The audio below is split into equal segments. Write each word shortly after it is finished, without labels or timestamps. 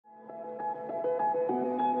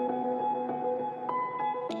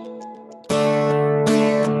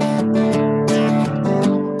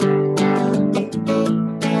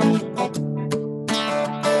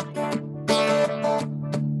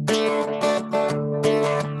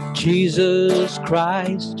Jesus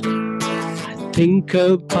Christ. I think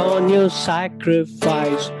upon your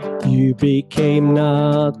sacrifice. You became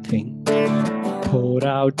nothing, poured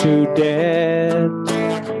out to death.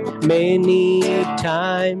 Many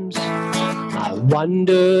times I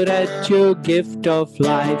wondered at your gift of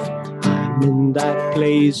life. I'm in that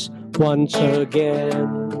place once again.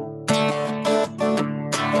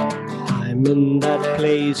 I'm in that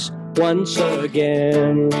place once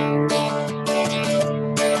again.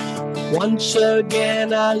 Once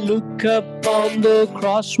again I look up on the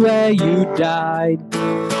cross where you died.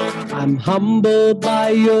 I'm humbled by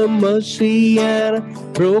your mercy and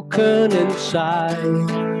broken inside.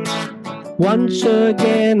 Once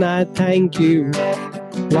again I thank you.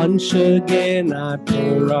 Once again I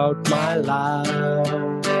pour out my life.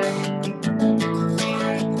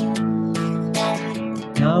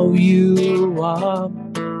 Now you are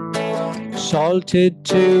exalted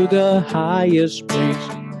to the highest place,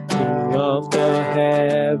 King of the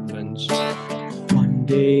heavens. One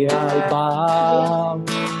day I'll bow,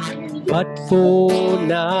 but for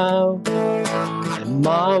now I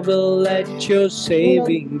marvel at your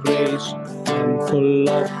saving grace. I'm full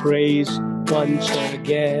of praise once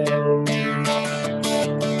again.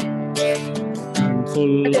 I'm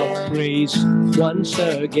full of praise once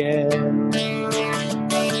again.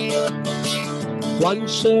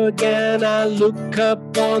 Once again I look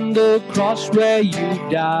up on the cross where you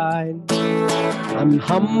died. I'm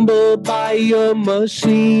humbled by your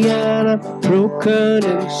mercy and I'm broken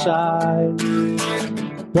inside.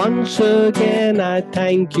 Once again I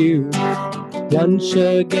thank you. Once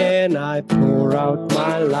again I pour out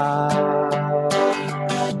my life.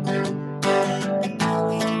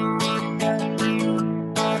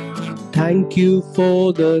 Thank you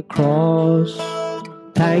for the cross.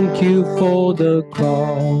 Thank you for the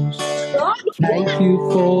cross. Thank you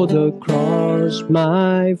for the cross,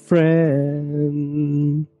 my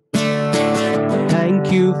friend.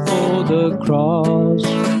 Thank you for the cross.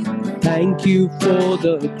 Thank you for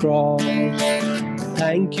the cross.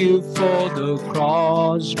 Thank you for the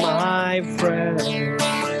cross, my friend.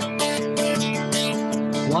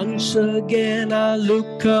 Once again I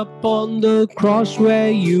look up on the cross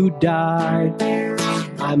where you died.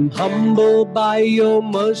 I'm humbled by your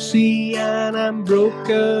mercy and I'm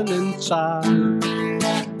broken inside.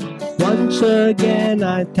 Once again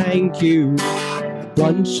I thank you.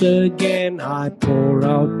 Once again I pour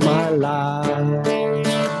out my life.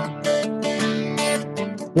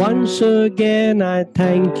 Once again I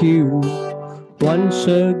thank you. Once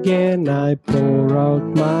again I pour out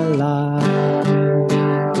my life.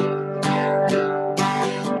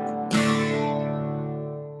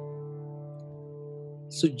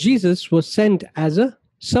 So Jesus was sent as a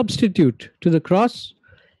substitute to the cross.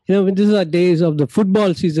 When these are days of the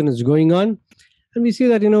football season is going on, and we see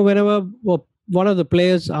that whenever one of the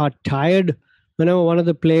players are tired, whenever one of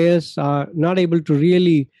the players are not able to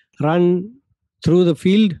really run through the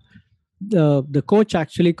field, the coach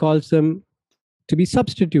actually calls them to be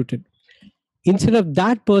substituted. Instead of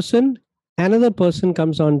that person, another person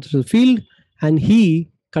comes onto the field and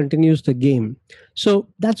he continues the game. So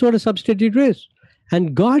that's what a substitute is.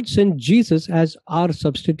 And God sent Jesus as our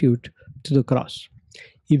substitute to the cross.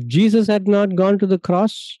 If Jesus had not gone to the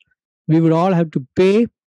cross, we would all have to pay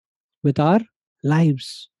with our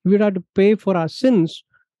lives. We would have to pay for our sins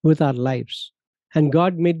with our lives. And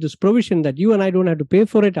God made this provision that you and I don't have to pay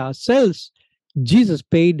for it ourselves. Jesus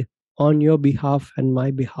paid on your behalf and my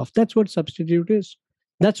behalf. That's what substitute is.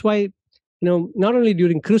 That's why, not only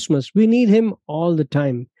during Christmas, we need him all the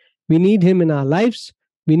time. We need him in our lives.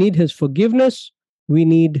 We need his forgiveness. We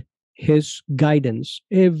need his guidance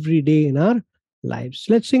every day in our lives.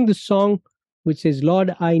 Let's sing the song which says,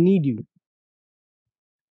 Lord, I need you.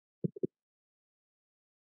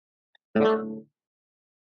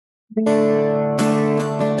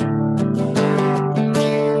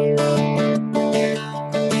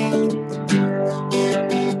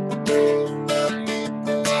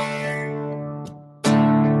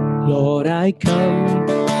 Lord, I come,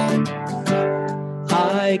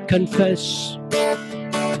 I confess,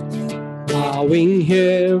 bowing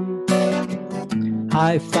here,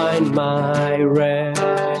 I find my rest.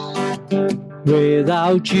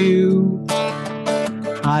 Without you,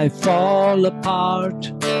 I fall apart.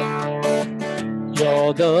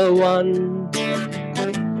 You're the one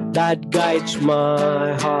that guides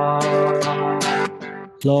my heart.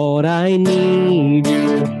 Lord, I need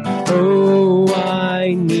you. Oh,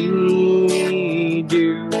 I need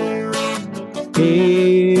you.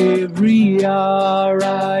 Every hour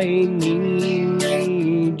I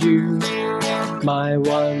need you. My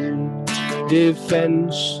one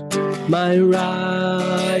defense, my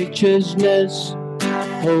righteousness.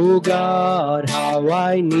 Oh God, how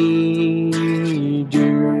I need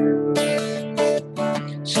you.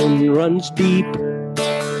 Sin runs deep,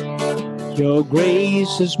 your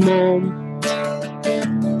grace is more.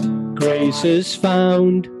 Grace is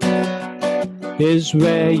found, is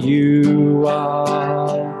where you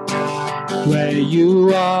are. Where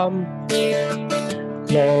you are,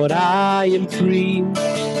 Lord, I am free.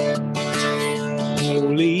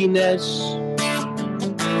 Holiness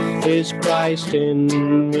is Christ in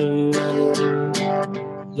me.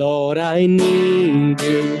 Lord, I need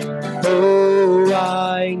you. Oh,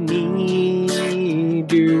 I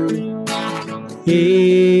need you.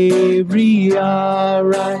 Every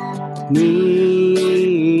hour I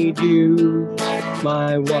need you.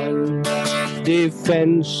 My one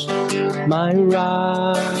defense, my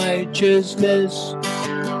righteousness.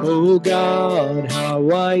 Oh God,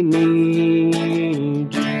 how I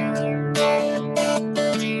need you.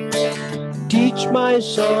 Teach my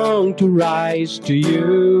song to rise to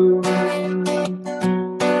you.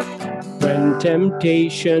 When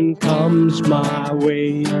temptation comes my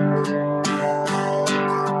way,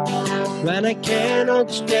 when I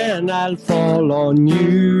cannot stand, I'll fall on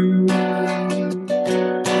you.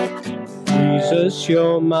 Jesus,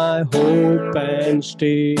 you're my hope and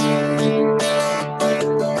stay.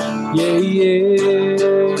 Yeah, yeah.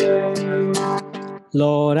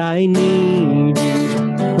 Lord, I need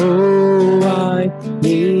you. Oh, I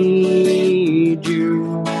need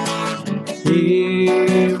you.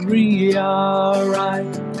 Every hour I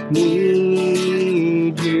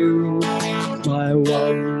need you. My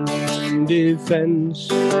one defense,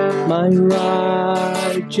 my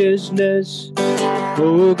righteousness.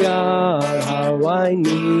 Oh God, how I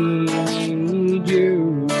need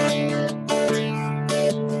you.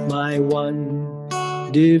 My one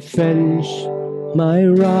defense, my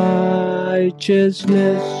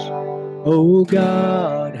righteousness. Oh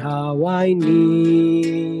God, how I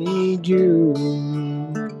need you.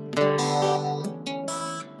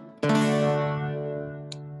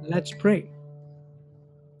 Let's pray.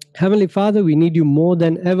 Heavenly Father, we need you more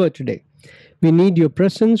than ever today. We need your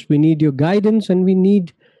presence, we need your guidance, and we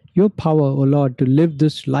need your power, O Lord, to live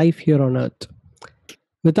this life here on earth.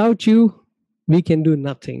 Without you, we can do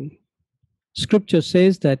nothing. Scripture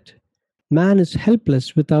says that man is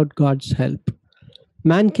helpless without God's help.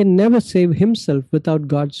 Man can never save himself without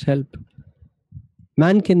God's help.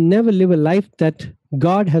 Man can never live a life that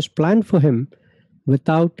God has planned for him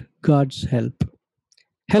without God's help.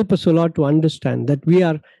 Help us, O Lord, to understand that we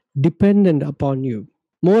are dependent upon you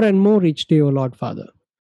more and more each day, O Lord Father.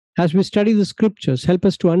 As we study the scriptures, help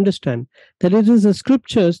us to understand that it is the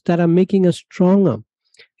scriptures that are making us stronger.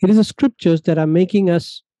 It is the scriptures that are making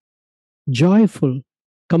us joyful,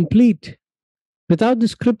 complete. Without the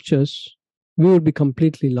scriptures, we would be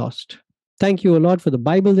completely lost. Thank you, O Lord, for the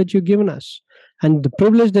Bible that you've given us and the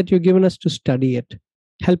privilege that you've given us to study it.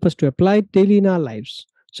 Help us to apply it daily in our lives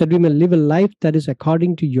so that we may live a life that is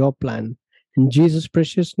according to your plan. In Jesus'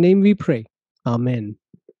 precious name we pray. Amen.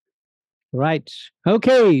 Right.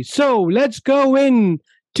 Okay, so let's go in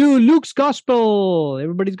to Luke's Gospel.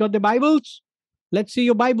 Everybody's got their Bibles? Let's see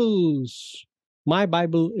your Bibles. My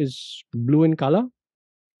Bible is blue in color.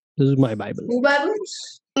 This is my Bible. Two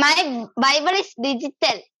Bibles? My Bible is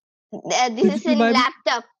digital. This is Digital in Bible?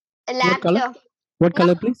 laptop. What color? Laptop. What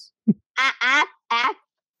color, please? App.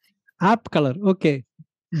 App color. Okay.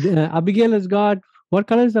 Abigail has got, what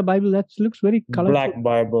color is the Bible? That looks very colorful. Black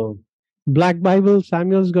Bible. Black Bible.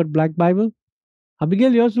 Samuel's got black Bible.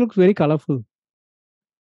 Abigail, yours looks very colorful.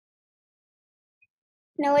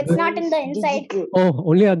 No, it's not in the inside. Oh,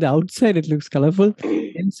 only on the outside it looks colorful.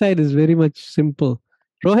 Inside is very much simple.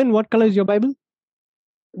 Rohan, what color is your Bible?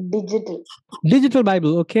 Digital. Digital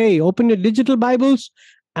Bible. Okay. Open your digital Bibles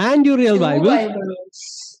and your real Two Bible.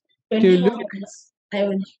 Bibles. To 21 look. pages. I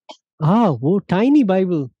will. Ah, oh, tiny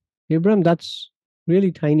Bible. Abraham, that's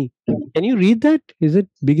really tiny. Can you read that? Is it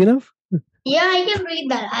big enough? Yeah, I can read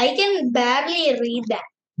that. I can barely read that.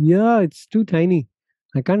 Yeah, it's too tiny.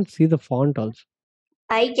 I can't see the font also.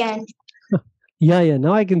 I can. Yeah.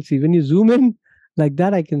 Now I can see. When you zoom in like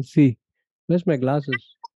that, I can see. Where's my glasses?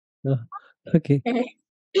 Okay.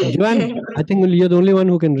 Joanne, I think you're the only one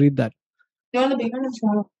who can read that. You want the big one or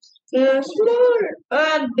small?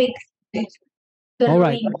 Small. Big. All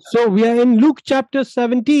right. So we are in Luke chapter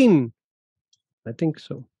 17. I think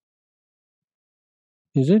so.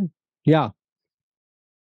 Is it? Yeah.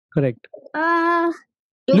 Correct.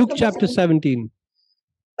 Luke chapter 17.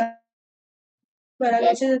 But I'll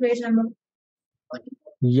get you the page number.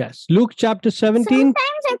 Yes. Luke chapter 17. Sometimes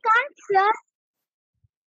I can't hear.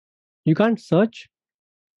 You can't search?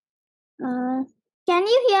 Can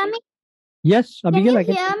you hear me? Yes, Can Abigail,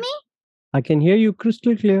 you hear me? I can hear you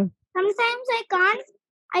crystal clear. Sometimes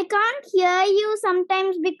I can't hear you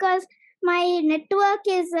sometimes because my network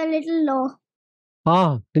is a little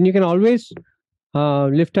low. Then you can always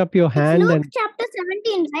lift up your It's hand Luke and chapter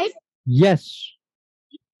 17, right? yes,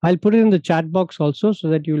 I'll put it in the chat box also so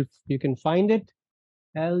that you can find it.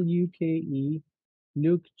 Luke,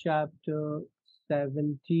 Luke chapter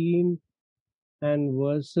 17 and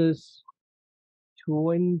verses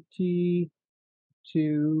 20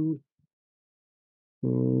 to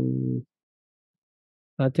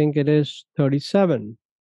I think it is 37.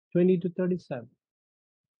 20 to 37.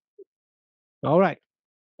 All right.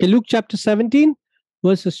 Okay, Luke chapter 17,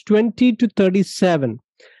 verses 20 to 37.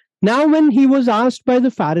 Now, when he was asked by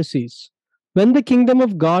the Pharisees when the kingdom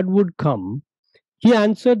of God would come, he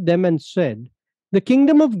answered them and said, the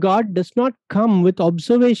kingdom of God does not come with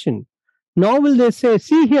observation, nor will they say,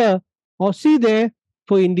 see here or see there,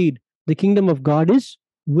 for indeed the kingdom of God is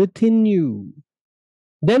within you.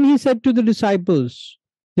 Then he said to the disciples,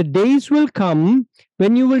 the days will come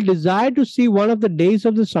when you will desire to see one of the days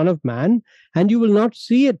of the Son of Man, and you will not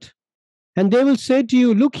see it. And they will say to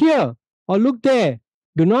you, look here or look there.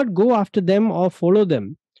 Do not go after them or follow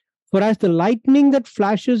them. For as the lightning that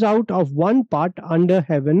flashes out of one part under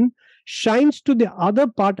heaven shines to the other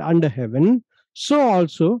part under heaven, so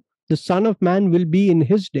also the Son of Man will be in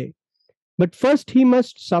his day. But first he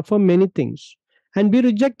must suffer many things and be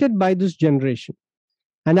rejected by this generation.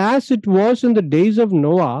 And as it was in the days of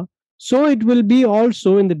Noah, so it will be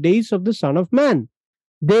also in the days of the Son of Man.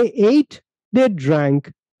 They ate, they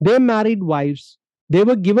drank, they married wives, they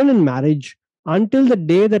were given in marriage until the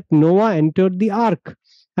day that Noah entered the ark,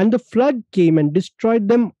 and the flood came and destroyed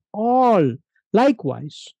them all.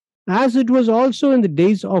 Likewise, as it was also in the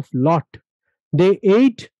days of Lot, they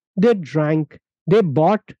ate, they drank, they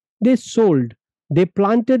bought, they sold, they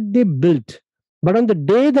planted, they built. But on the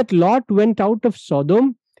day that Lot went out of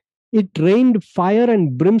Sodom, it rained fire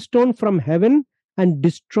and brimstone from heaven and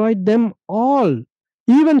destroyed them all.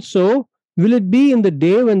 Even so will it be in the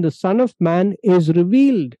day when the Son of Man is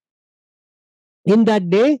revealed. In that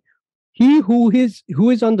day, he who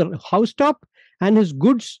is on the housetop and his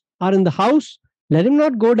goods are in the house, let him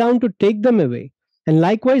not go down to take them away. And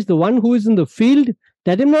likewise, the one who is in the field,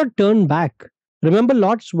 let him not turn back. Remember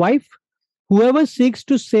Lot's wife? Whoever seeks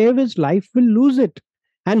to save his life will lose it,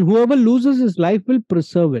 and whoever loses his life will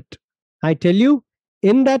preserve it. I tell you,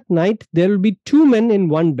 in that night there will be two men in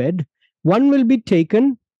one bed, one will be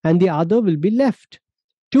taken and the other will be left.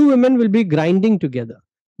 Two women will be grinding together.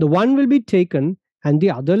 The one will be taken and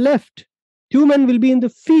the other left. Two men will be in the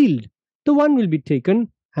field. The one will be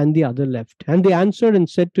taken and the other left. And they answered and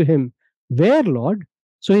said to him, where, Lord?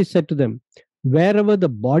 So he said to them, wherever the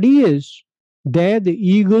body is, there the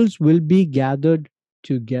eagles will be gathered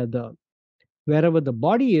together. Wherever the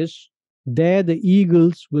body is, there the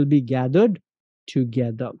eagles will be gathered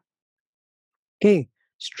together. Okay,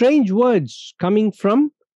 strange words coming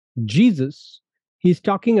from Jesus. He's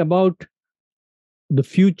talking about the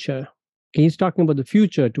future. Okay, he's talking about the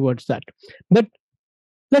future towards that. But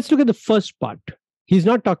let's look at the first part. He's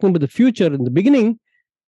not talking about the future in the beginning,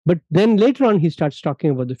 but then later on he starts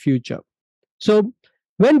talking about the future. So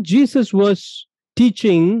when Jesus was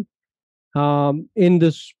teaching in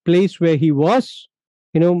this place where he was,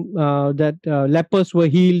 that lepers were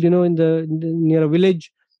healed, in the near a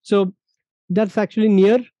village. So that's actually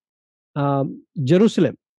near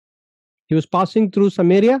Jerusalem. He was passing through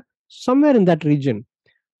Samaria, somewhere in that region.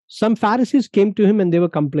 Some Pharisees came to him and they were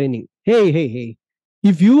complaining, hey,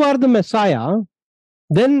 if you are the Messiah,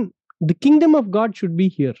 then the kingdom of God should be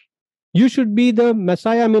here. You should be the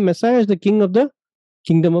Messiah. I mean, Messiah is the king of the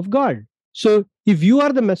kingdom of God. So if you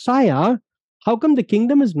are the Messiah, how come the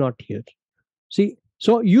kingdom is not here? See,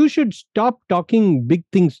 so you should stop talking big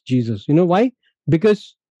things, Jesus. You know why?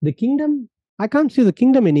 Because the kingdom, I can't see the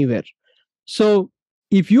kingdom anywhere. So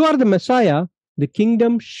if you are the Messiah, the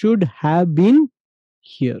kingdom should have been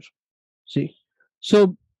here. See,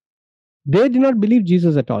 so they did not believe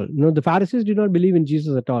Jesus at all. The Pharisees did not believe in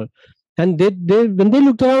Jesus at all. And they when they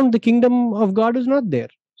looked around, the kingdom of God is not there.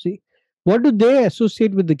 See, what do they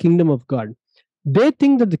associate with the kingdom of God? They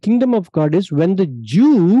think that the kingdom of God is when the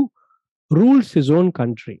Jew rules his own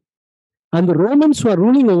country. And the Romans who are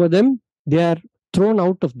ruling over them, they are thrown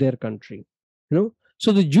out of their country.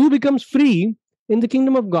 So the Jew becomes free in the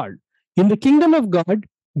kingdom of God. In the kingdom of God,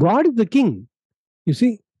 God is the king. You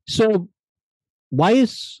see, so why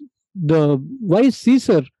is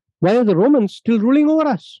Caesar, why are the Romans still ruling over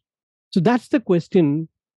us? So that's the question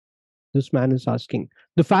this man is asking.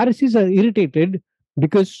 The Pharisees are irritated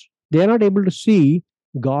because they are not able to see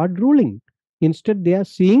God ruling. Instead, they are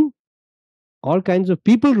seeing all kinds of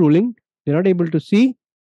people ruling. They're not able to see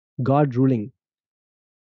God ruling.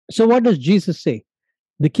 So, what does Jesus say?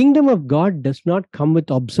 The kingdom of God does not come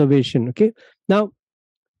with observation. Okay. Now,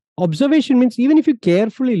 observation means even if you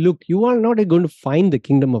carefully look, you are not going to find the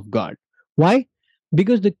kingdom of God. Why?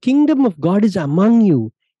 Because the kingdom of God is among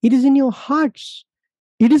you, it is in your hearts.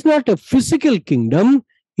 It is not a physical kingdom,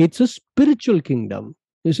 it's a spiritual kingdom.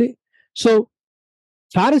 You see? So,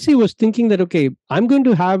 Pharisee was thinking that, okay, I'm going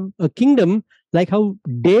to have a kingdom like how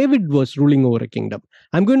David was ruling over a kingdom.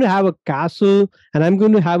 I'm going to have a castle and I'm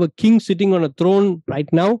going to have a king sitting on a throne right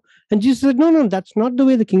now. And Jesus said, no, that's not the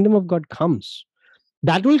way the kingdom of God comes.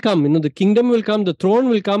 That will come, the kingdom will come, the throne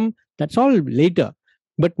will come. That's all later.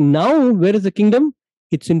 But now, where is the kingdom?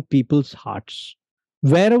 It's in people's hearts.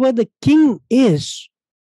 Wherever the king is,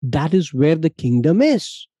 that is where the kingdom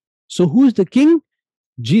is. So, who is the king?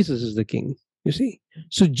 Jesus is the king. You see?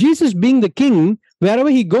 So, Jesus being the king, wherever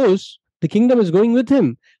he goes, the kingdom is going with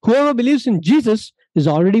him. Whoever believes in Jesus is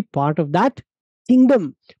already part of that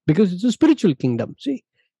kingdom because it's a spiritual kingdom. See?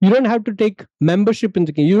 You don't have to take membership in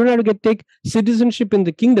the kingdom. You don't have to take citizenship in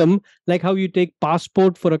the kingdom like how you take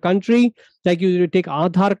passport for a country, like you take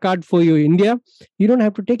Aadhaar card for your India. You don't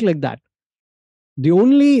have to take like that. The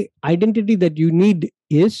only identity that you need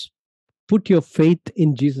is put your faith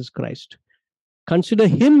in Jesus Christ. Consider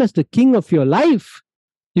him as the king of your life.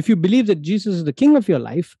 If you believe that Jesus is the king of your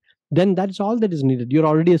life, then that's all that is needed. You're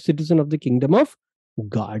already a citizen of the kingdom of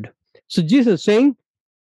God. So Jesus is saying,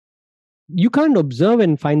 you can't observe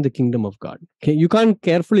and find the kingdom of God. Okay, you can't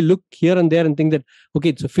carefully look here and there and think that, okay,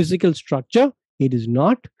 it's a physical structure. It is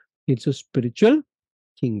not. It's a spiritual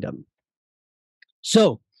kingdom.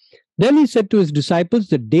 So then he said to his disciples,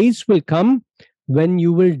 the days will come when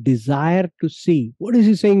you will desire to see. What is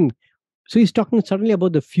he saying? So he's talking suddenly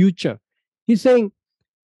about the future. He's saying,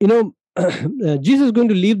 Jesus is going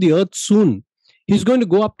to leave the earth soon. He's going to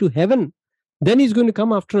go up to heaven. Then he's going to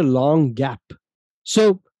come after a long gap.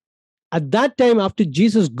 So at that time, after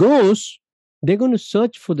Jesus goes, they're going to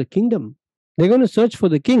search for the kingdom. They're going to search for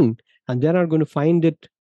the king, and they're not going to find it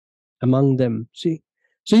among them. See?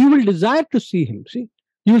 So you will desire to see him. See?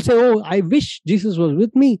 You will say, oh, I wish Jesus was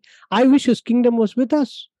with me. I wish his kingdom was with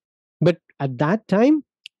us. But at that time,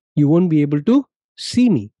 you won't be able to see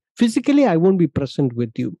me. Physically, I won't be present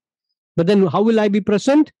with you. But then how will I be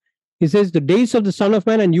present? He says, the days of the Son of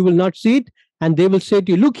Man, and you will not see it. And they will say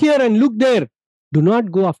to you, look here and look there. Do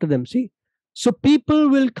not go after them. See? So people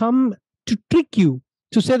will come to trick you,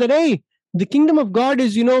 to say that, hey, the kingdom of God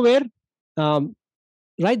is, where?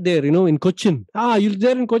 Right there, in Cochin. You're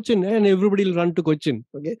there in Cochin, and everybody will run to Cochin.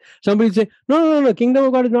 Okay. Somebody will say, no, kingdom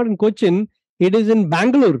of God is not in Cochin. It is in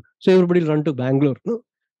Bangalore. So everybody will run to Bangalore. No?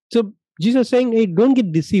 So Jesus is saying, hey, don't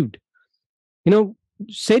get deceived.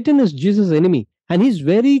 Satan is Jesus' enemy, and he's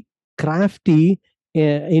very crafty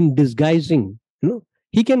in disguising.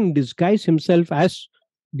 He can disguise himself as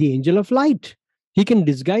the angel of light. He can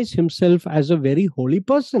disguise himself as a very holy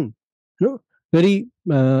person, very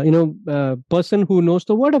person who knows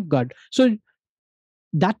the word of God. So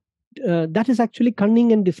that is actually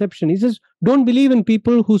cunning and deception. He says, don't believe in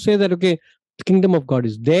people who say that, okay, the kingdom of God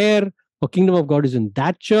is there, or kingdom of God is in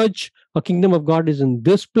that church, or kingdom of God is in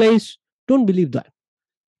this place. Don't believe that.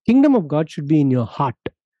 Kingdom of God should be in your heart.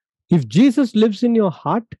 If Jesus lives in your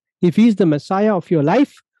heart, if he's the Messiah of your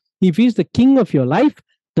life, if he's the king of your life,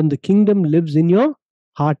 then the kingdom lives in your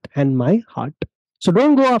heart and my heart. So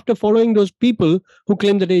don't go after following those people who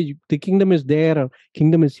claim that, hey, the kingdom is there, or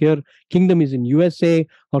kingdom is here, kingdom is in USA,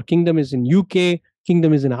 or kingdom is in UK,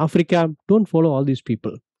 kingdom is in Africa. Don't follow all these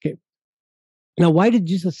people. Okay. Now, why did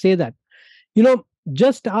Jesus say that?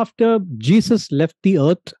 Just after Jesus left the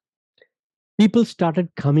earth, people started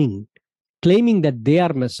coming, claiming that they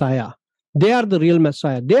are Messiah. They are the real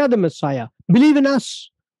Messiah. They are the Messiah. Believe in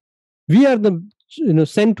us. We are the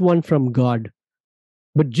sent one from God.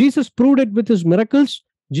 But Jesus proved it with his miracles.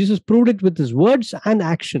 Jesus proved it with his words and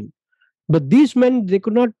action. But these men, they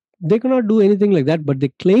could not do anything like that, but they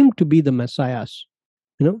claimed to be the Messiahs.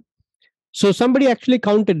 So somebody actually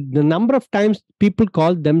counted the number of times people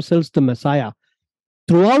called themselves the Messiah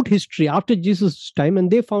throughout history after Jesus' time, and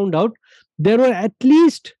they found out there were at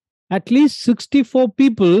least 64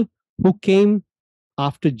 people who came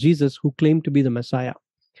after Jesus who claimed to be the Messiah.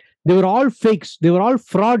 They were all fakes. They were all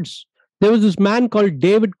frauds. There was this man called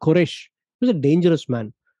David Koresh. He was a dangerous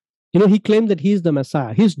man. He claimed that he is the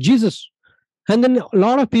Messiah. He's Jesus. And then a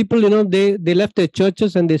lot of people, they left their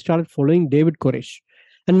churches and they started following David Koresh.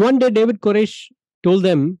 And one day David Koresh told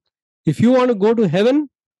them, if you want to go to heaven,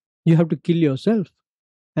 you have to kill yourself.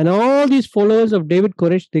 And all these followers of David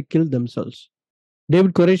Koresh, they killed themselves.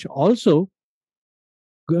 David Koresh also,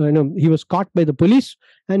 he was caught by the police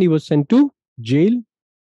and he was sent to jail.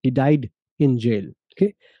 He died in jail.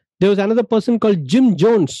 Okay. There was another person called Jim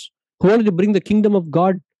Jones who wanted to bring the kingdom of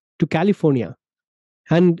God to California.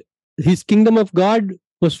 And his kingdom of God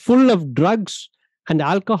was full of drugs and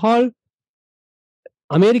alcohol.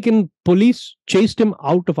 American police chased him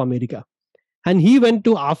out of America. And he went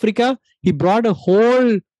to Africa. He brought a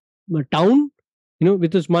whole town,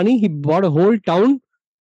 with his money. He bought a whole town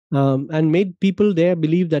and made people there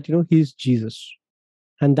believe that, he's Jesus.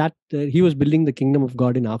 And that he was building the kingdom of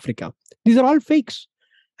God in Africa. These are all fakes.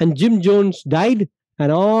 And Jim Jones died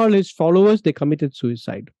and all his followers, they committed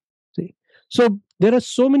suicide. See? So there are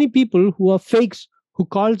so many people who are fakes, who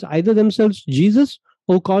calls either themselves Jesus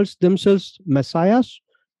or calls themselves messiahs,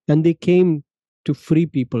 and they came to free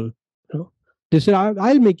people. They said,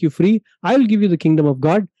 I'll make you free. I'll give you the kingdom of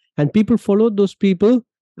God. And people followed those people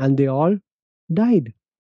and they all died.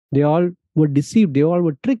 They all were deceived. They all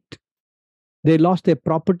were tricked. They lost their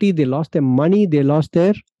property. They lost their money. They lost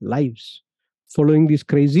their lives following these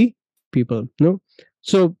crazy people.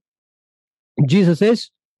 So Jesus says,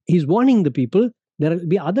 he's warning the people. There will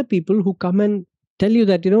be other people who come and tell you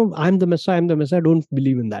that, I'm the Messiah, don't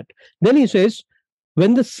believe in that. Then he says,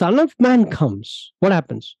 when the Son of Man comes, what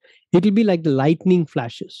happens? It will be like the lightning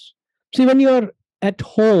flashes. See, when you're at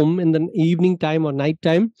home in the evening time or night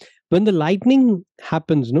time, when the lightning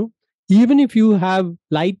happens, even if you have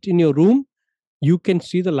light in your room, you can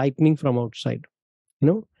see the lightning from outside.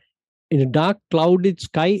 In a dark, clouded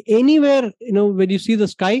sky, anywhere, when you see the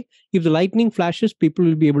sky, if the lightning flashes, people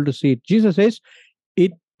will be able to see it. Jesus says,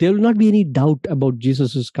 there will not be any doubt about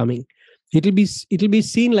Jesus is coming. It'll be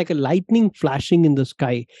seen like a lightning flashing in the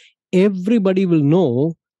sky. Everybody will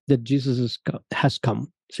know that Jesus has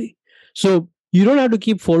come. See, so you don't have to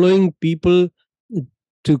keep following people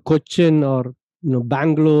to Cochin or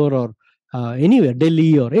Bangalore or anywhere,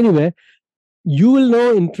 Delhi or anywhere. You will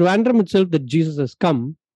know in Trivandrum itself that Jesus has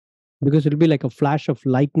come, because it will be like a flash of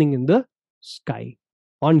lightning in the sky.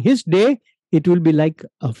 On his day, it will be like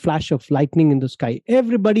a flash of lightning in the sky.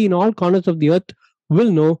 Everybody in all corners of the earth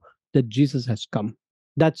will know that Jesus has come.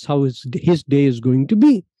 That's how his day is going to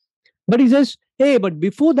be. But he says, hey, but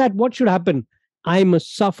before that, what should happen? I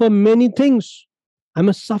must suffer many things. I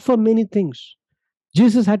must suffer many things.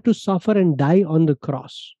 Jesus had to suffer and die on the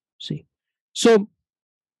cross. See, so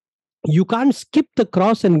you can't skip the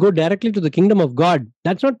cross and go directly to the kingdom of God.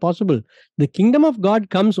 That's not possible. The kingdom of God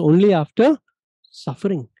comes only after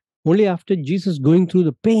suffering, only after Jesus going through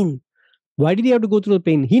the pain. Why did he have to go through the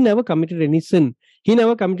pain? He never committed any sin. He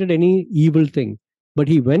never committed any evil thing. But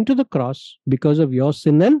he went to the cross because of your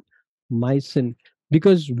sin and my sin.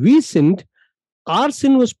 Because we sinned, our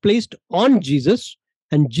sin was placed on Jesus,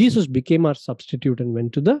 and Jesus became our substitute and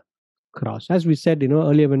went to the cross. As we said,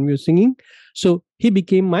 earlier when we were singing. So he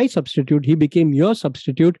became my substitute. He became your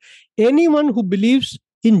substitute. Anyone who believes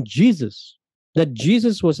in Jesus, that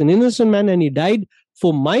Jesus was an innocent man and he died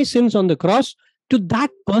for my sins on the cross, to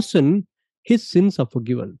that person, his sins are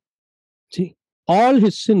forgiven. See, all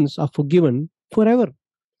his sins are forgiven forever.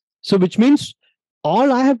 So which means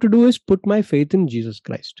all I have to do is put my faith in Jesus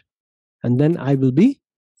Christ, and then I will be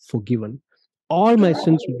forgiven. All my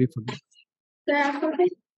sins will be forgiven.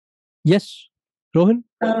 Yes, Rohan?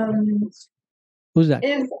 Who's that?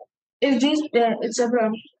 If Jesus, it's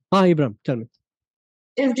Abraham. Abraham, tell me.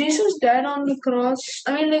 If Jesus died on the cross,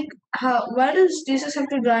 why does Jesus have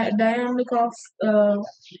to die on the cross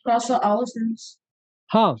for our sins?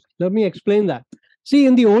 Let me explain that. See,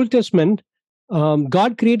 in the Old Testament,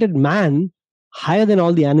 God created man higher than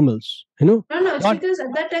all the animals. No, it's because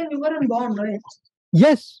at that time you weren't born, right?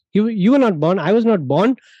 Yes, you were not born. I was not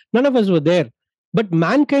born. None of us were there. But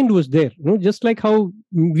mankind was there, just like how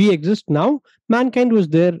we exist now, mankind was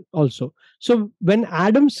there also. So when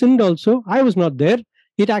Adam sinned also, I was not there.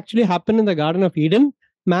 It actually happened in the Garden of Eden.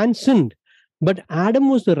 Man sinned. But Adam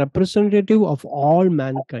was the representative of all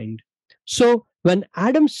mankind. So when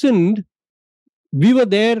Adam sinned, we were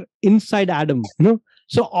there inside Adam.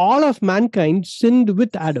 So all of mankind sinned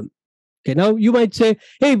with Adam. Okay, now you might say,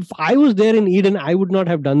 hey, if I was there in Eden, I would not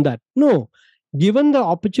have done that. No, given the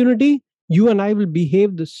opportunity, you and I will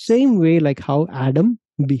behave the same way like how Adam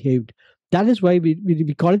behaved. That is why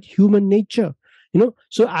we call it human nature.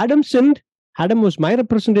 So Adam sinned. Adam was my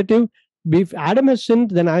representative. If Adam has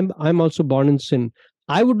sinned, then I'm also born in sin.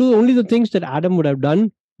 I would do only the things that Adam would have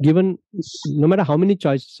done, given no matter how many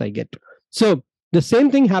choices I get. So the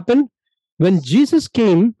same thing happened when Jesus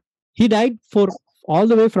came. He died for all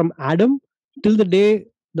the way from Adam till the day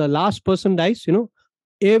the last person dies.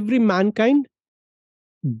 Every mankind,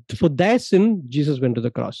 for their sin, Jesus went to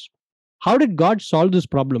the cross. how did God solve this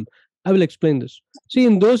problem? I will explain this. See,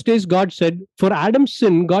 in those days, God said, for Adam's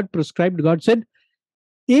sin, God said,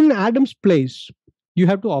 in Adam's place, you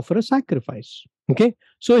have to offer a sacrifice. Okay.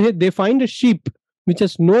 So they find a sheep which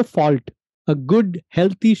has no fault, a good,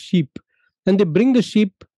 healthy sheep, and they bring the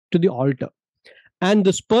sheep to the altar. And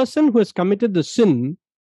this person who has committed the sin,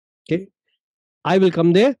 okay, I will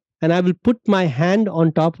come there and I will put my hand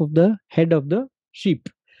on top of the head of the sheep.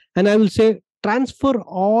 And I will say, transfer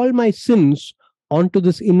all my sins onto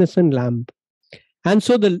this innocent lamb. And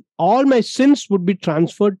so all my sins would be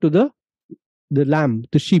transferred to the lamb,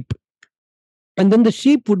 the sheep. And then the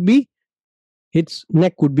sheep its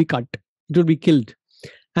neck would be cut. It would be killed.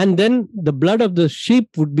 And then the blood of the sheep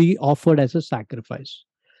would be offered as a sacrifice.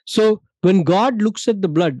 So when God looks at the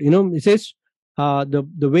blood, it says the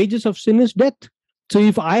wages of sin is death. So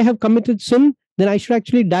if I have committed sin, then I should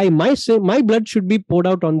actually die. My blood should be poured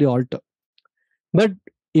out on the altar. But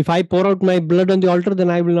if I pour out my blood on the altar, then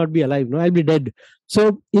I will not be alive. No, I'll be dead.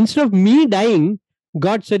 So instead of me dying,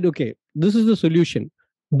 God said, okay, this is the solution.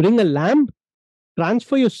 Bring a lamb,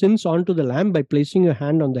 transfer your sins onto the lamb by placing your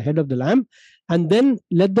hand on the head of the lamb, and then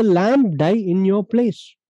let the lamb die in your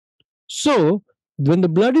place. So when the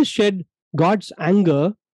blood is shed, God's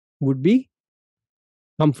anger would be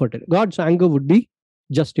comforted. God's anger would be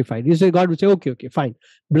justified. God would say, okay, fine.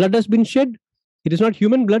 Blood has been shed. It is not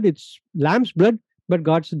human blood, it's lamb's blood. But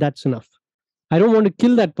God said, that's enough. I don't want to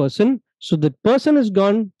kill that person. So that person is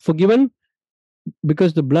gone, forgiven,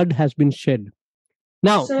 because the blood has been shed.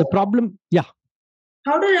 Now, the problem,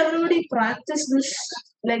 how did everybody practice this,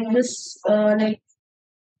 like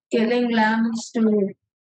killing lambs to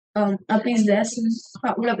appease their sins?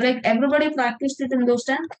 Like everybody practiced it in those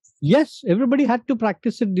times? Yes, everybody had to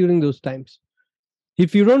practice it during those times.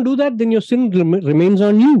 If you don't do that, then your sin remains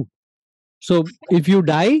on you. So if you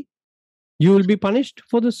die, you will be punished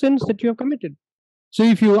for the sins that you have committed. So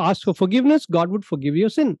if you ask for forgiveness, God would forgive your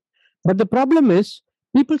sin. But the problem is,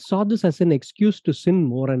 people saw this as an excuse to sin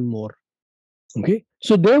more and more. Okay.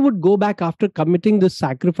 So they would go back after committing this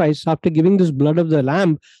sacrifice, after giving this blood of the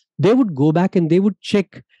lamb, they would go back and they would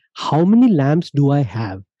check, how many lambs do I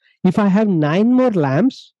have? If I have 9 more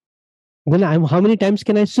lambs, then how many times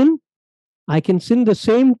can I sin? I can sin the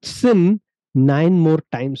same sin 9 more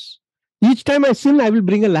times. Each time I sin, I will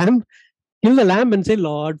bring a lamb, kill the lamb and say,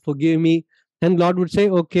 Lord, forgive me. And Lord would say,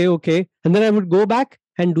 okay. And then I would go back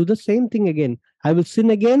and do the same thing again. I will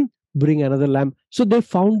sin again, bring another lamb. So they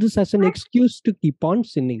found this as an excuse to keep on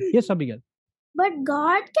sinning. Yes, Abigail. But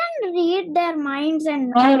God can read their minds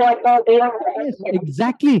and Yes,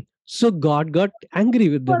 exactly. So God got angry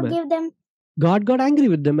with them. forgive them. God got angry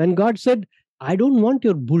with them. And God said, I don't want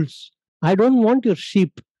your bulls. I don't want your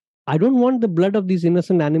sheep. I don't want the blood of these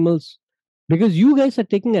innocent animals. Because you guys are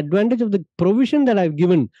taking advantage of the provision that I've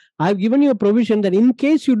given. I've given you a provision that in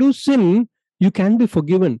case you do sin, you can be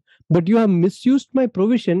forgiven. But you have misused my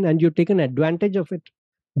provision and you've taken advantage of it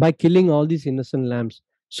by killing all these innocent lambs.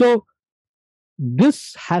 So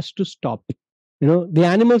this has to stop. The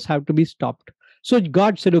animals have to be stopped. So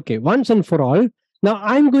God said, okay, once and for all, now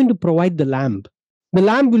I'm going to provide the lamb. The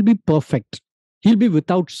lamb will be perfect. He'll be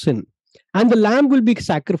without sin. And the lamb will be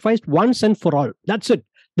sacrificed once and for all. That's it.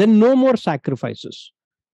 Then no more sacrifices.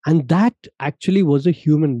 And that actually was a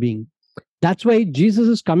human being. That's why Jesus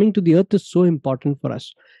is coming to the earth is so important for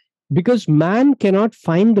us. Because man cannot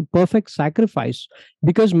find the perfect sacrifice.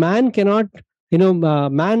 Because man cannot,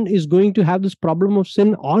 man is going to have this problem of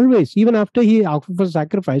sin always. Even after he offers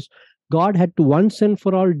sacrifice, God had to once and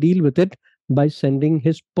for all deal with it by sending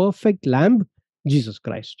his perfect lamb, Jesus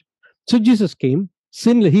Christ. So Jesus came,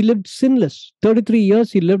 sinless. He lived sinless. 33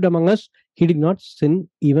 years he lived among us. He did not sin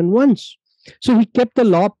even once. So he kept the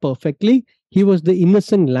law perfectly. He was the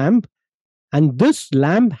innocent lamb. And this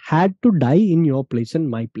lamb had to die in your place and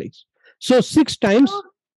my place. So 6 times.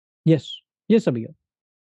 Yes, Abigail.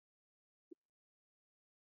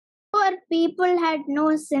 Poor people had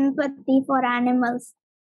no sympathy for animals.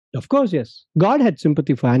 Of course, yes. God had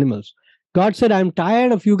sympathy for animals. God said, I'm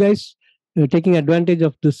tired of you guys taking advantage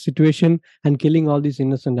of this situation and killing all these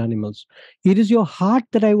innocent animals. It is your heart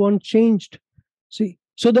that I want changed. See,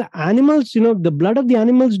 so the animals, the blood of the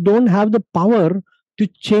animals don't have the power to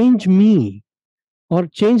change me or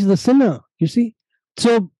change the sinner, you see.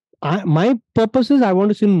 So my purpose is I want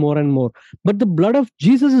to sin more and more. But the blood of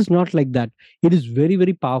Jesus is not like that. It is very,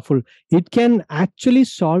 very powerful. It can actually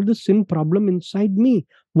solve the sin problem inside me.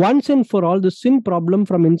 Once and for all, the sin problem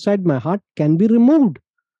from inside my heart can be removed.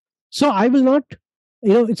 So I will not,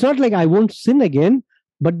 it's not like I won't sin again,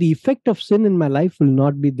 but the effect of sin in my life will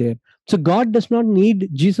not be there. So God does not need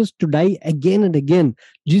Jesus to die again and again.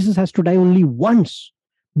 Jesus has to die only once.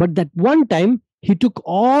 But that one time, he took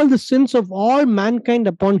all the sins of all mankind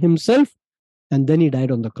upon himself, and then he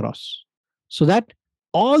died on the cross. So that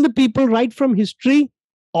all the people right from history,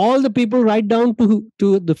 all the people right down to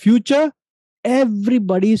the future,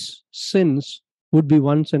 everybody's sins would be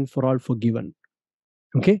once and for all forgiven.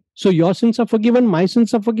 Okay, so your sins are forgiven, my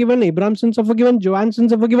sins are forgiven, Abraham's sins are forgiven, Joanne's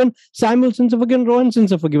sins are forgiven, Samuel's sins are forgiven, Rohan's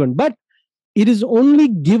sins are forgiven. But it is only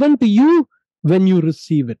given to you when you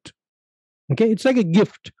receive it. Okay, it's like a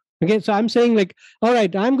gift. Okay, so I'm saying like, all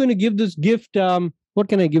right, I'm going to give this gift. What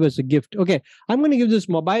can I give as a gift? Okay, I'm going to give this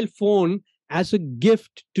mobile phone as a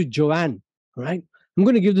gift to Joanne. Right? I'm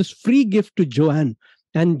going to give this free gift to Joanne.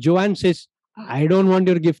 And Joanne says, I don't want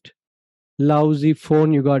your gift. Lousy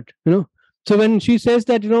phone you got, So when she says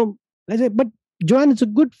that, I say, but Joanne, it's a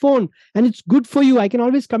good phone and it's good for you. I can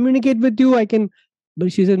always communicate with you.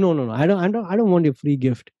 But she says, no, I don't want your free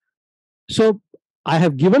gift. So I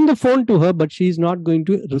have given the phone to her, but she is not going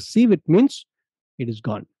to receive it. Means it is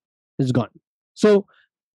gone. It's gone. So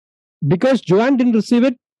because Joanne didn't receive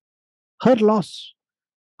it, her loss.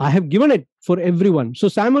 I have given it for everyone. So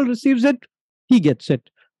Samuel receives it, he gets it.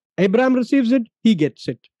 Abraham receives it, he gets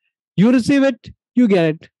it. You receive it, you get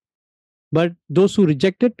it. But those who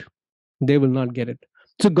reject it, they will not get it.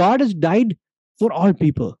 So God has died for all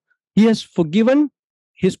people. He has forgiven.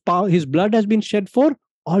 His power, his blood has been shed for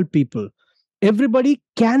all people. Everybody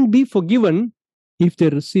can be forgiven if they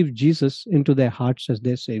receive Jesus into their hearts as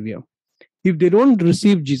their savior. If they don't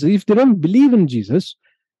receive Jesus, if they don't believe in Jesus,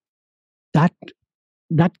 that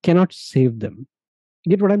cannot save them.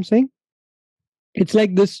 Get what I'm saying? It's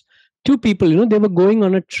like this two people, they were going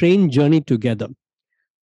on a train journey together.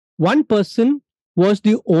 One person was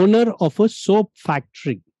the owner of a soap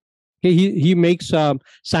factory. He makes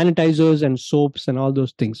sanitizers and soaps and all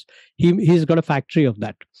those things. He's got a factory of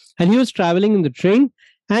that. And he was traveling in the train,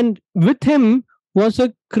 and with him was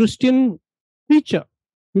a Christian preacher.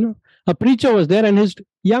 A preacher was there, and his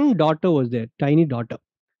young daughter was there, tiny daughter.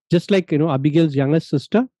 Just like, Abigail's youngest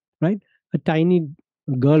sister, right? A tiny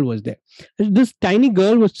girl was there. This tiny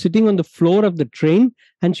girl was sitting on the floor of the train,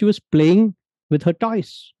 and she was playing with her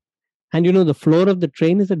toys. And the floor of the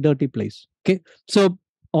train is a dirty place. Okay. So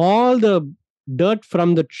all the dirt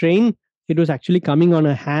from the train, it was actually coming on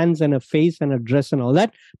her hands and her face and her dress and all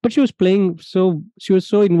that. But she was playing, so she was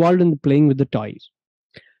so involved in playing with the toys.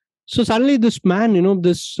 So suddenly this man,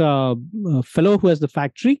 this fellow who has the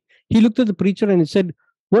factory, he looked at the preacher and he said,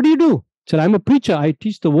 what do you do? He said, I'm a preacher. I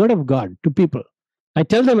teach the word of God to people. I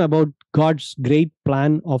tell them about God's great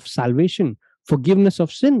plan of salvation, forgiveness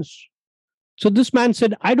of sins. So this man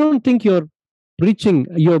said, I don't think your preaching,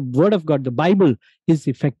 your word of God, the Bible, is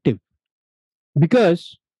effective.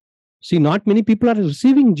 Because, see, not many people are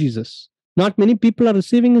receiving Jesus. Not many people are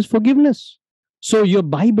receiving his forgiveness. So your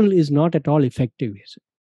Bible is not at all effective, he said.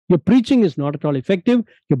 Your preaching is not at all effective.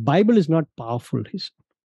 Your Bible is not powerful, he said.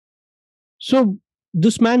 So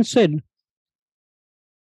this man said,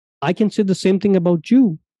 I can say the same thing about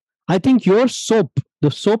you. I think your soap,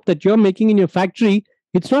 the soap that you're making in your factory,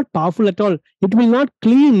 it's not powerful at all. It will not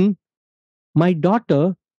clean my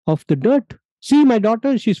daughter of the dirt. See, my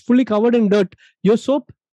daughter, she's fully covered in dirt. Your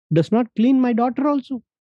soap does not clean my daughter also.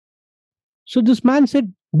 So this man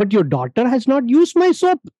said, but your daughter has not used my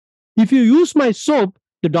soap. If you use my soap,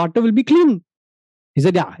 the daughter will be clean. He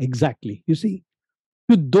said, yeah, exactly. You see,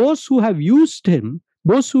 to those who have used him,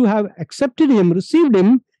 those who have accepted him, received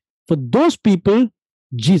him, for those people,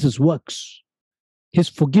 Jesus works. His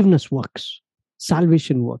forgiveness works.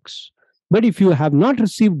 Salvation works. But if you have not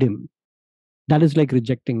received him, that is like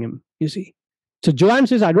rejecting him, you see. So Joanne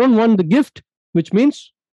says, I don't want the gift, which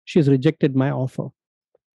means she has rejected my offer.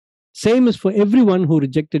 Same is for everyone who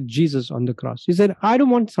rejected Jesus on the cross. He said, I don't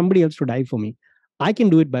want somebody else to die for me. I can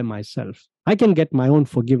do it by myself. I can get my own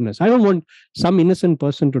forgiveness. I don't want some innocent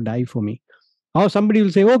person to die for me. Or somebody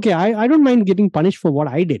will say, okay, I don't mind getting punished for what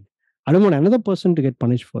I did. I don't want another person to get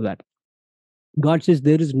punished for that. God says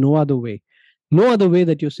there is no other way. No other way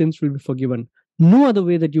that your sins will be forgiven. No other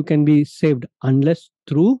way that you can be saved unless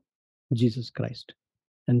through Jesus Christ.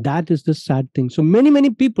 And that is the sad thing. So many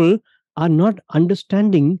people are not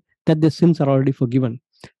understanding that their sins are already forgiven.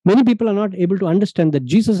 Many people are not able to understand that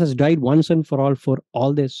Jesus has died once and for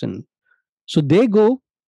all their sin. So they go,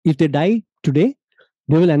 if they die today,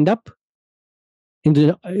 they will end up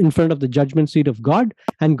in front of the judgment seat of God,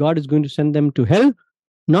 and God is going to send them to hell,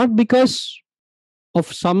 not because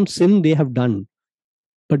of some sin they have done,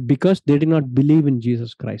 but because they did not believe in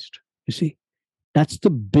Jesus Christ. You see, that's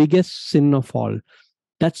the biggest sin of all.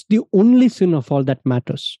 That's the only sin of all that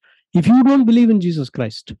matters. If you don't believe in Jesus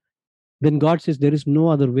Christ, then God says there is no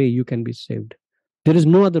other way you can be saved. There is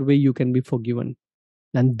no other way you can be forgiven.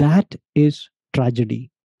 And that is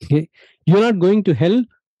tragedy. Okay? You're not going to hell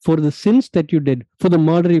for the sins that you did, for the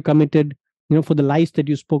murder you committed, for the lies that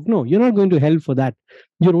you spoke. No, you're not going to hell for that.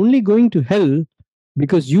 You're only going to hell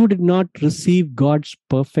because you did not receive God's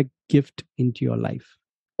perfect gift into your life.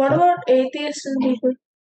 What about atheists and people?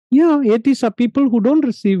 Yeah, atheists are people who don't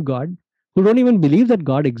receive God, who don't even believe that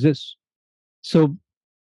God exists. So,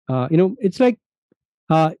 it's like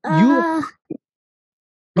you.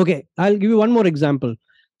 Okay, I'll give you one more example.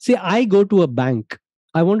 Say I go to a bank.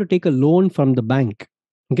 I want to take a loan from the bank.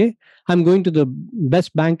 Okay, I'm going to the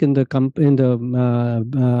best bank in the in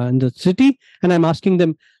the city, and I'm asking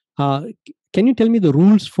them, "Can you tell me the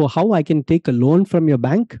rules for how I can take a loan from your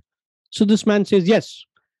bank?" So this man says, "Yes,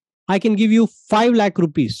 I can give you 5 lakh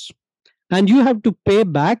rupees, and you have to pay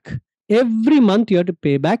back every month. You have to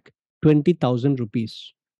pay back 20,000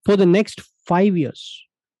 rupees for the next 5 years.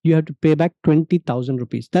 You have to pay back 20,000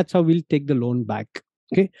 rupees. That's how we'll take the loan back."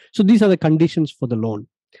 Okay, so these are the conditions for the loan.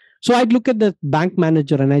 So I'd look at the bank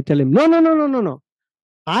manager and I tell him, no, no, no, no, no, no.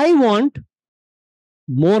 I want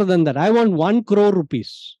more than that. I want 1 crore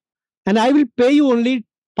rupees. And I will pay you only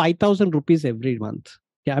 5,000 rupees every month.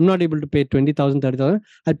 Yeah, I'm not able to pay 20,000, 30,000.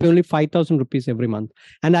 I'll pay only 5,000 rupees every month.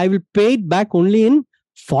 And I will pay it back only in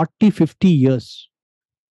 40, 50 years.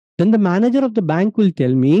 Then the manager of the bank will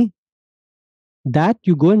tell me that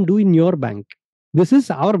you go and do in your bank. This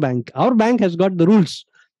is our bank. Our bank has got the rules.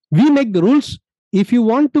 We make the rules. If you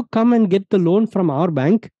want to come and get the loan from our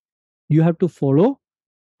bank, you have to follow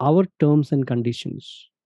our terms and conditions.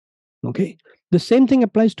 Okay. The same thing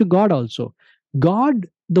applies to God also. God,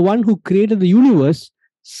 the one who created the universe,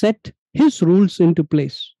 set his rules into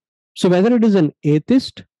place. So whether it is an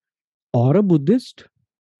atheist or a Buddhist,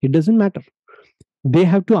 it doesn't matter. They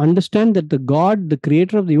have to understand that the God, the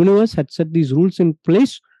creator of the universe, had set these rules in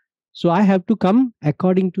place. So I have to come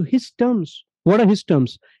according to his terms. What are his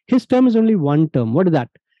terms? His term is only one term. What is that?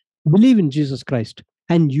 Believe in Jesus Christ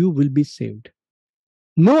and you will be saved.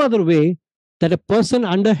 No other way that a person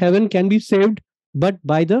under heaven can be saved but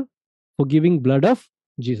by the forgiving blood of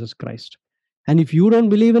Jesus Christ. And if you don't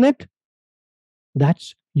believe in it,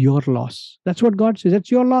 that's your loss. That's what God says.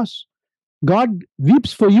 That's your loss. God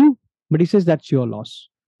weeps for you, but he says that's your loss.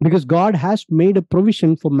 Because God has made a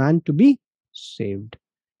provision for man to be saved.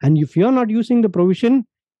 And if you're not using the provision,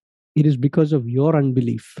 it is because of your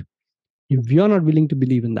unbelief. If you're not willing to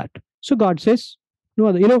believe in that. So God says, no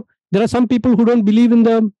other. There are some people who don't believe in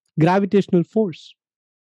the gravitational force.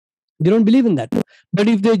 They don't believe in that. But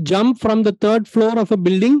if they jump from the 3rd floor of a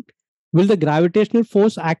building, will the gravitational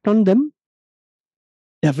force act on them?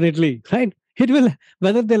 Definitely, right? It will,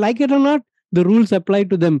 whether they like it or not, the rules apply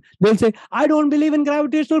to them. They'll say, I don't believe in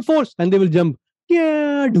gravitational force. And they will jump.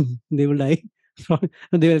 Yeah, they will die.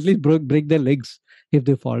 They will at least break their legs if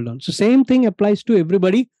they fall down. So same thing applies to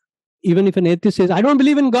everybody. Even if an atheist says, I don't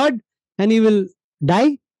believe in God, and he will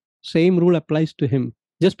die, same rule applies to him.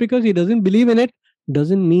 Just because he doesn't believe in it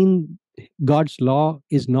doesn't mean God's law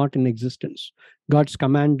is not in existence. God's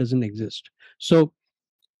command doesn't exist. So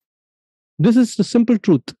this is the simple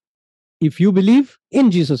truth. If you believe in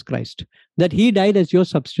Jesus Christ, that he died as your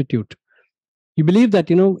substitute, you believe that,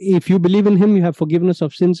 if you believe in him, you have forgiveness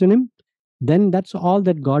of sins in him, then that's all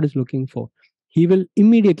that God is looking for. He will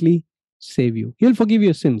immediately save you. He'll forgive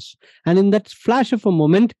your sins. And in that flash of a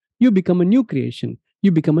moment, you become a new creation.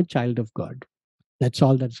 You become a child of God. That's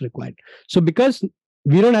all that's required. So because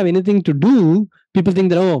we don't have anything to do, people think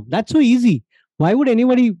that, oh, that's so easy. Why would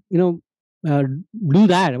anybody, do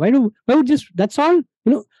that? Why would just, that's all,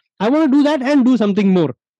 I want to do that and do something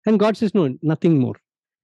more. And God says, no, nothing more.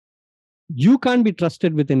 You can't be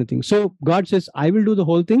trusted with anything. So God says, I will do the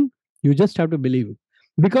whole thing. You just have to believe.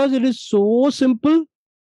 Because it is so simple,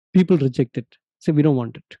 people reject it. Say, we don't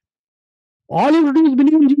want it. All you have to do is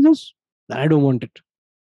believe in Jesus. I don't want it.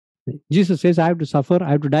 Jesus says, I have to suffer,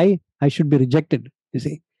 I have to die, I should be rejected. You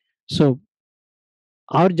see. So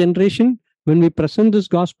our generation, when we present this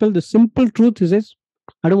gospel, the simple truth is,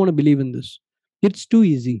 I don't want to believe in this. It's too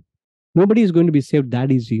easy. Nobody is going to be saved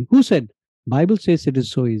that easy. Who said? Bible says it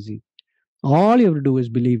is so easy. All you have to do is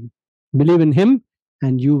believe. Believe in him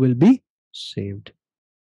and you will be saved.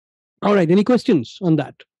 All right. Any questions on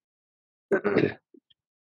that?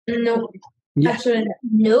 No. Yeah. Absolutely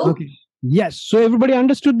no. Okay. Yes. So everybody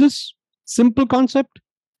understood this simple concept?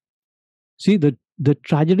 See, the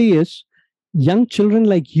tragedy is young children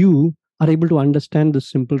like you are able to understand the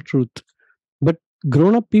simple truth. But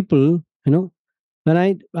grown-up people,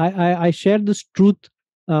 when I shared this truth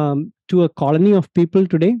to a colony of people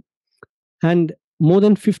today, and more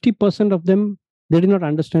than 50% of them, they did not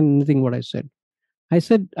understand anything what I said. I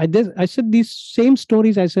said these same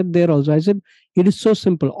stories I said there also. I said, it is so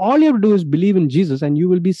simple. All you have to do is believe in Jesus and you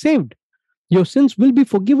will be saved. Your sins will be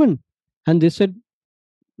forgiven. And they said,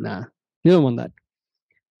 nah, you don't want that.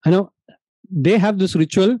 I know they have this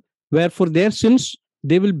ritual where for their sins,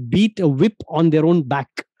 they will beat a whip on their own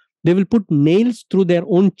back. They will put nails through their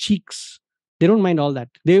own cheeks. They don't mind all that.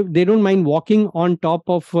 They don't mind walking on top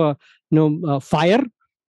of fire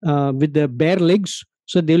with their bare legs.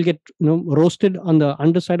 So they'll get roasted on the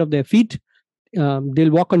underside of their feet.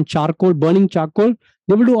 They'll walk on charcoal, burning charcoal.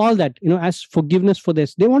 They will do all that, as forgiveness for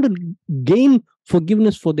this. They want to gain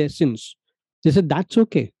forgiveness for their sins. They said, that's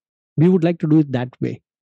okay. We would like to do it that way.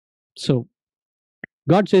 So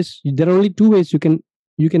God says there are only two ways you can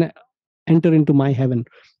enter into my heaven,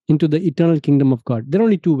 into the eternal kingdom of God. There are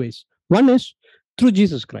only two ways. One is through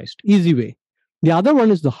Jesus Christ, easy way. The other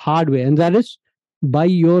one is the hard way, and that is by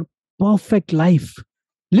your perfect life.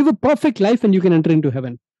 Live a perfect life and you can enter into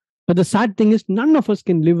heaven. But the sad thing is, none of us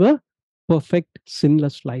can live a perfect,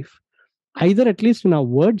 sinless life. Either, at least in our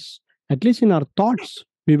words, at least in our thoughts,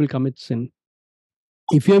 we will commit sin.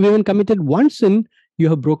 If you have even committed one sin, you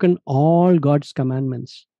have broken all God's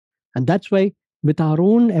commandments. And that's why, with our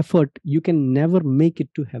own effort, you can never make it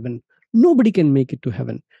to heaven. Nobody can make it to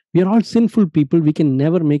heaven. We are all sinful people. We can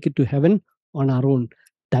never make it to heaven on our own.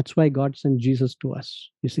 That's why God sent Jesus to us,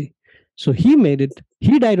 you see. So he made it.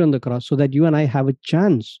 He died on the cross so that you and I have a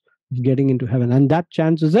chance of getting into heaven. And that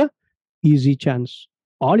chance is a easy chance.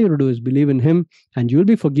 All you have to do is believe in him and you will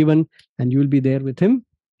be forgiven and you will be there with him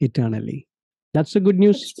eternally. That's the good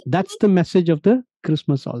news. That's the message of the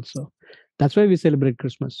Christmas also. That's why we celebrate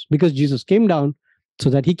Christmas, because Jesus came down, so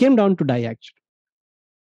that he came down to die actually.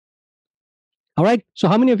 All right. So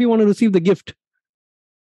how many of you want to receive the gift?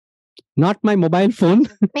 Not my mobile phone.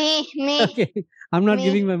 Me. Okay. I'm not Me.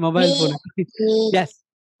 giving my mobile phone. Yes.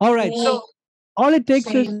 All right. So all it takes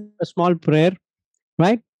is a small prayer,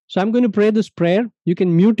 right? So I'm going to pray this prayer. You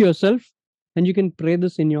can mute yourself and you can pray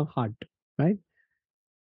this in your heart, right?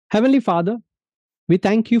 Heavenly Father, we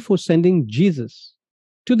thank you for sending Jesus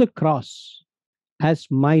to the cross as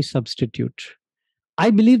my substitute.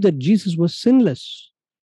 I believe that Jesus was sinless.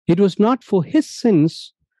 It was not for his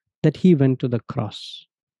sins that he went to the cross.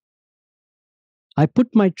 I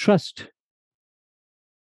put my trust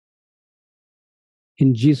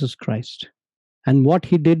in Jesus Christ and what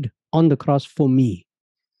he did on the cross for me.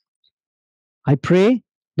 I pray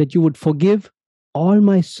that you would forgive all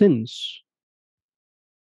my sins.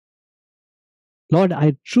 Lord,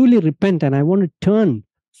 I truly repent and I want to turn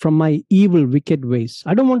from my evil, wicked ways.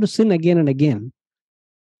 I don't want to sin again and again.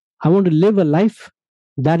 I want to live a life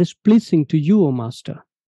that is pleasing to you, O Master.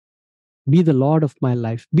 Be the Lord of my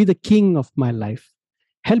life. Be the King of my life.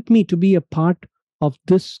 Help me to be a part of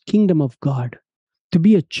this kingdom of God, to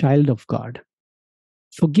be a child of God.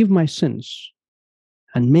 Forgive my sins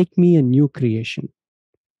and make me a new creation.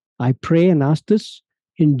 I pray and ask this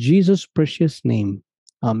in Jesus' precious name.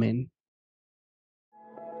 Amen.